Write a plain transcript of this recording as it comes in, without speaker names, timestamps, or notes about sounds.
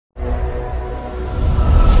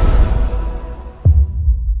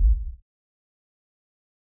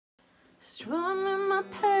strumming my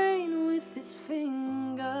pain with his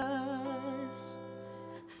fingers,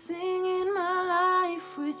 singing my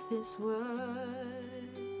life with his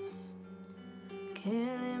words,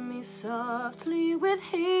 killing me softly with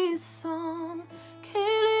his song,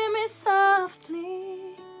 killing me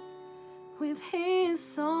softly with his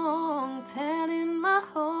song, telling my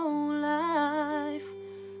whole life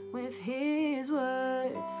with his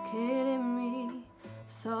words, killing me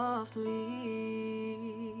softly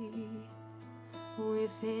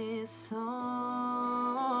with his song.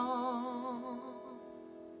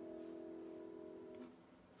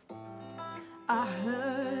 I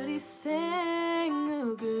heard he sang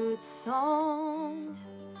a good song,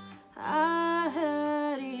 I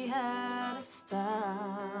heard he had a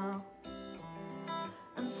style,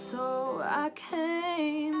 and so I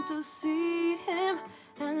came to see him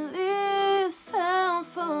and listen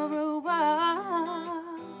for a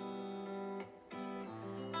while.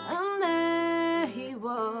 And there he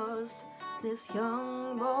was, this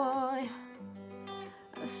young boy,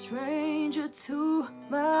 a stranger to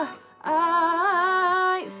my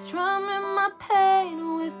eyes, strumming my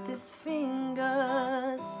pain with his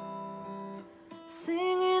fingers,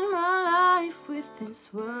 singing my life with his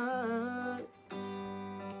words,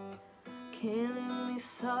 killing me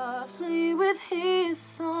softly with his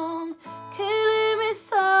song, killing me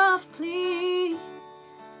softly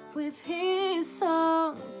with his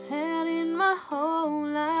song, telling my whole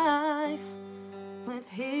life with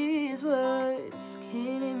his words,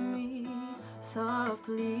 killing me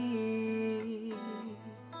softly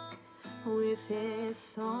with his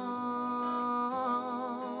song.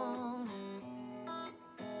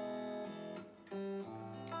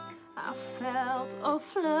 I felt a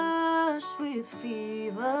flush with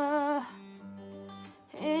fever,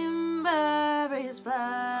 embarrassed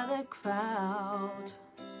by the crowd.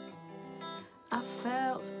 I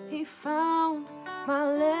felt he found my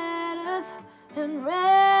letters and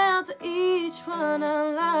read each one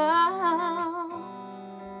aloud.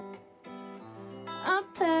 I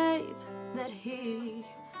prayed that he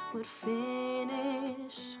would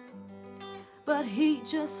finish, but he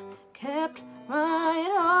just kept right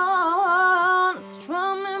on,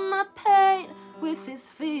 strumming my pain with his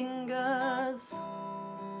fingers,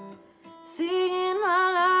 singing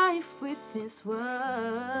my life with his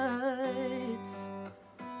words,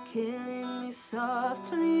 killing me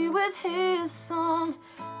softly with his song,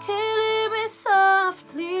 killing me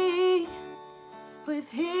softly with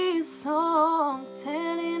his song,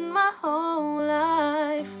 telling my whole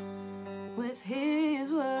life with his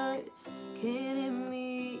words, killing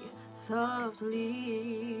me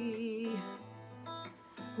softly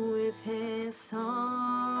with his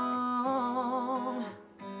song.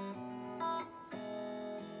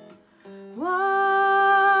 Whoa,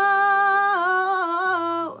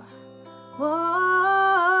 whoa,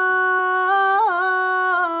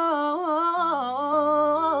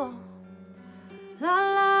 la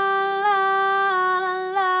la la la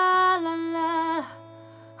la la la,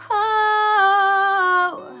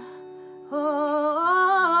 oh, oh,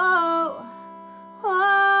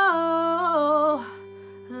 oh,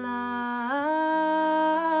 la.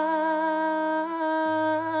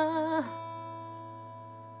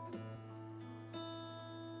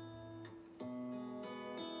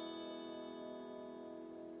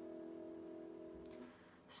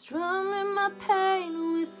 Strumming my pain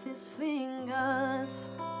with his fingers,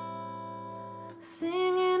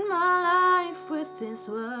 singing my life with his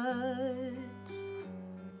words,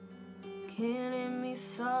 killing me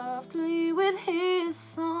softly with his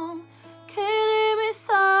song, killing me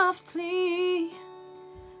softly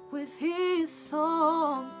with his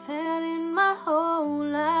song, telling my whole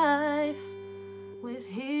life with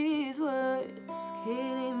his words,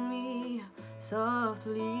 killing me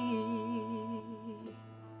softly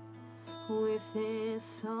with his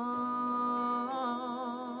song.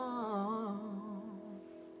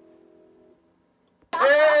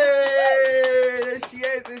 Hey, there she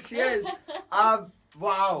is, there she is.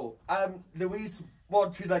 Wow. Louise, what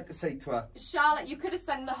would you like to say to her? Charlotte, you could have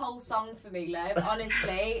sung the whole song for me, love.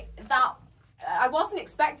 Honestly, that I wasn't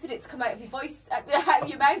expecting it to come out of your voice, out of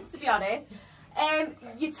your mouth, to be honest.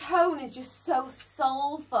 Your tone is just so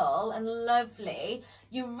soulful and lovely.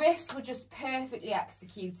 Your riffs were just perfectly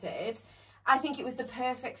executed. I think it was the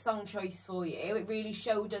perfect song choice for you. It really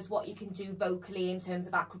showed us what you can do vocally in terms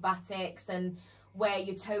of acrobatics and where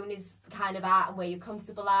your tone is kind of at and where you're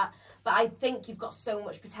comfortable at. But I think you've got so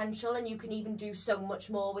much potential and you can even do so much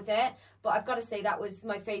more with it. But I've got to say that was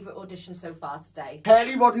my favourite audition so far today.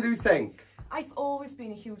 Kelly, what did you think? I've always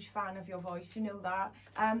been a huge fan of your voice, you know that.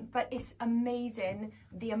 But it's amazing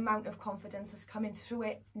the amount of confidence that's coming through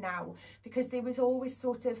it now, because there was always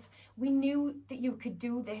sort of, we knew that you could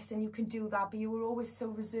do this and you can do that, but you were always so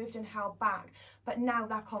reserved and held back. But now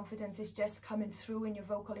that confidence is just coming through, and your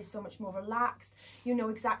vocal is so much more relaxed. You know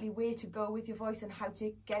exactly where to go with your voice and how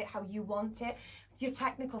to get it how you want it. Your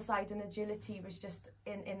technical side and agility was just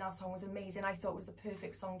in that song was amazing. I thought it was the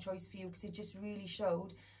perfect song choice for you, because it just really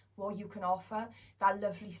showed what you can offer. That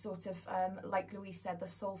lovely sort of, like Louise said, the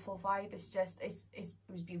soulful vibe. It's just, it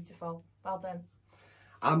was beautiful. Well done.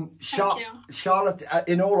 Charlotte,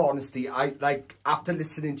 in all honesty, I like, after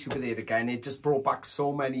listening to you with it again, it just brought back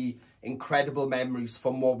so many incredible memories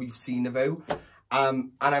from what we've seen of you.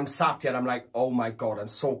 And I'm sat here and I'm like, oh my God, I'm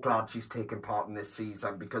so glad she's taken part in this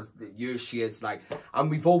season, because here she is, like,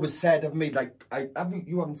 and we've always said of me, like,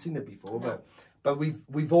 you haven't seen it before, no. But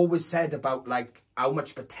we've always said about, like, how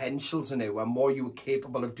much potential's in you and what you were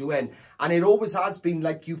capable of doing. And it always has been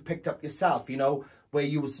like you've picked up yourself, you know, where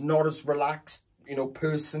you was not as relaxed, you know,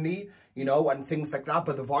 personally, you know, and things like that,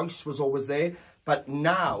 but the voice was always there. But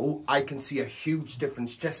now I can see a huge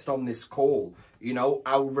difference just on this call, you know,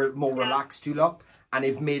 how more relaxed you look. And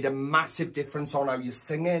it's made a massive difference on how you're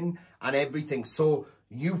singing and everything. So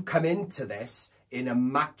you've come into this in a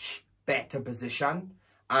much better position.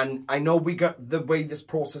 And I know we got the way this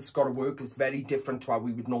process has got to work is very different to how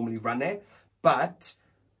we would normally run it. But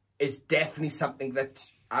it's definitely something that,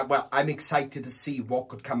 well, I'm excited to see what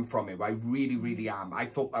could come from it. I really, really am. I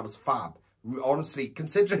thought that was fab. Honestly,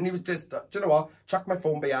 considering he was just, do you know what, chuck my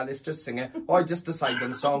phone behind, let's just sing it. Or I just decided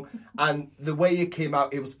on the song. And the way it came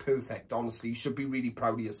out, it was perfect, honestly. You should be really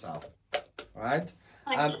proud of yourself. All right?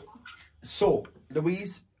 So,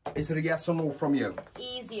 Louise, is it a yes or no from you?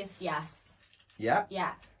 Easiest yes. Yeah?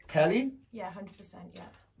 Yeah. Kelly? Yeah, 100%, yeah.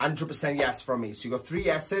 100% yes from me. So you got 3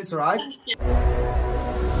 yeses, all right?